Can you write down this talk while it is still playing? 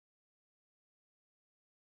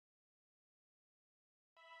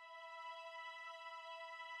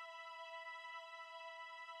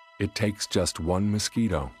It takes just one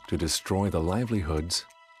mosquito to destroy the livelihoods,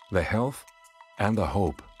 the health, and the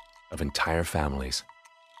hope of entire families.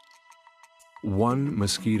 One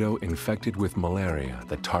mosquito infected with malaria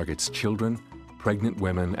that targets children, pregnant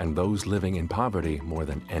women, and those living in poverty more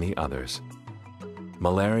than any others.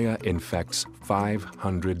 Malaria infects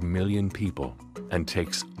 500 million people and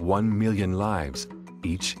takes 1 million lives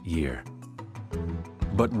each year.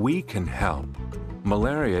 But we can help.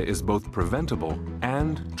 Malaria is both preventable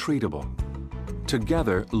and treatable.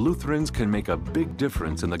 Together, Lutherans can make a big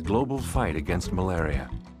difference in the global fight against malaria.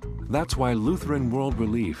 That's why Lutheran World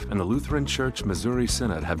Relief and the Lutheran Church Missouri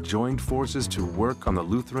Synod have joined forces to work on the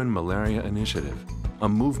Lutheran Malaria Initiative, a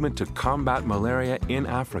movement to combat malaria in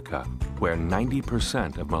Africa, where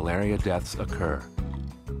 90% of malaria deaths occur.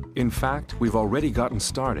 In fact, we've already gotten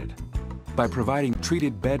started. By providing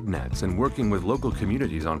treated bed nets and working with local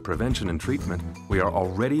communities on prevention and treatment, we are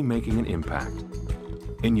already making an impact.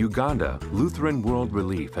 In Uganda, Lutheran World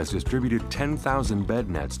Relief has distributed 10,000 bed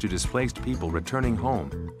nets to displaced people returning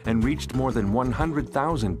home and reached more than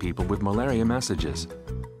 100,000 people with malaria messages.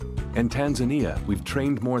 In Tanzania, we've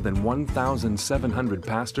trained more than 1,700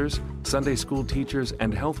 pastors, Sunday school teachers,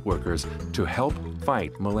 and health workers to help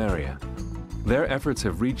fight malaria. Their efforts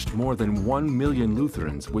have reached more than 1 million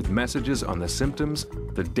Lutherans with messages on the symptoms,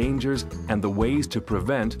 the dangers, and the ways to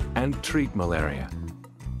prevent and treat malaria.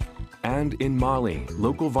 And in Mali,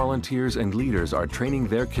 local volunteers and leaders are training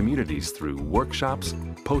their communities through workshops,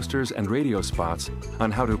 posters, and radio spots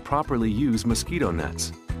on how to properly use mosquito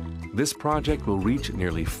nets. This project will reach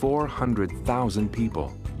nearly 400,000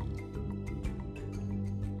 people.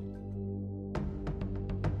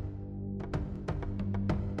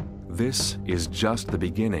 This is just the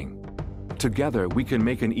beginning. Together, we can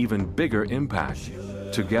make an even bigger impact.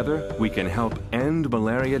 Together, we can help end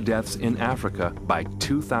malaria deaths in Africa by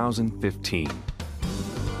 2015.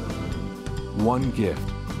 One gift,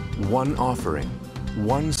 one offering,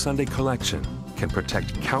 one Sunday collection can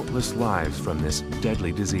protect countless lives from this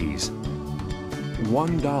deadly disease.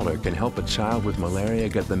 $1 can help a child with malaria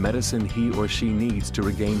get the medicine he or she needs to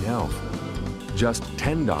regain health. Just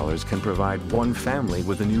 $10 can provide one family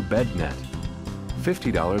with a new bed net.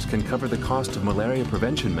 $50 can cover the cost of malaria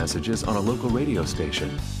prevention messages on a local radio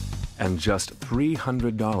station. And just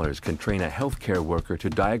 $300 can train a healthcare worker to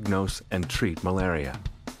diagnose and treat malaria.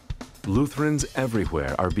 Lutherans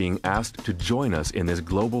everywhere are being asked to join us in this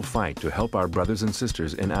global fight to help our brothers and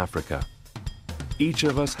sisters in Africa. Each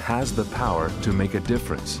of us has the power to make a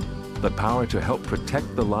difference, the power to help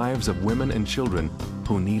protect the lives of women and children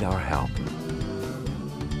who need our help.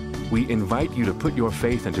 We invite you to put your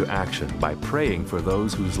faith into action by praying for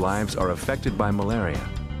those whose lives are affected by malaria,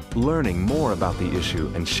 learning more about the issue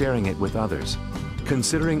and sharing it with others,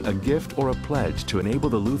 considering a gift or a pledge to enable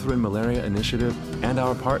the Lutheran Malaria Initiative and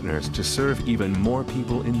our partners to serve even more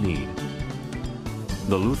people in need.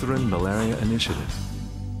 The Lutheran Malaria Initiative,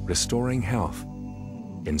 restoring health,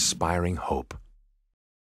 inspiring hope.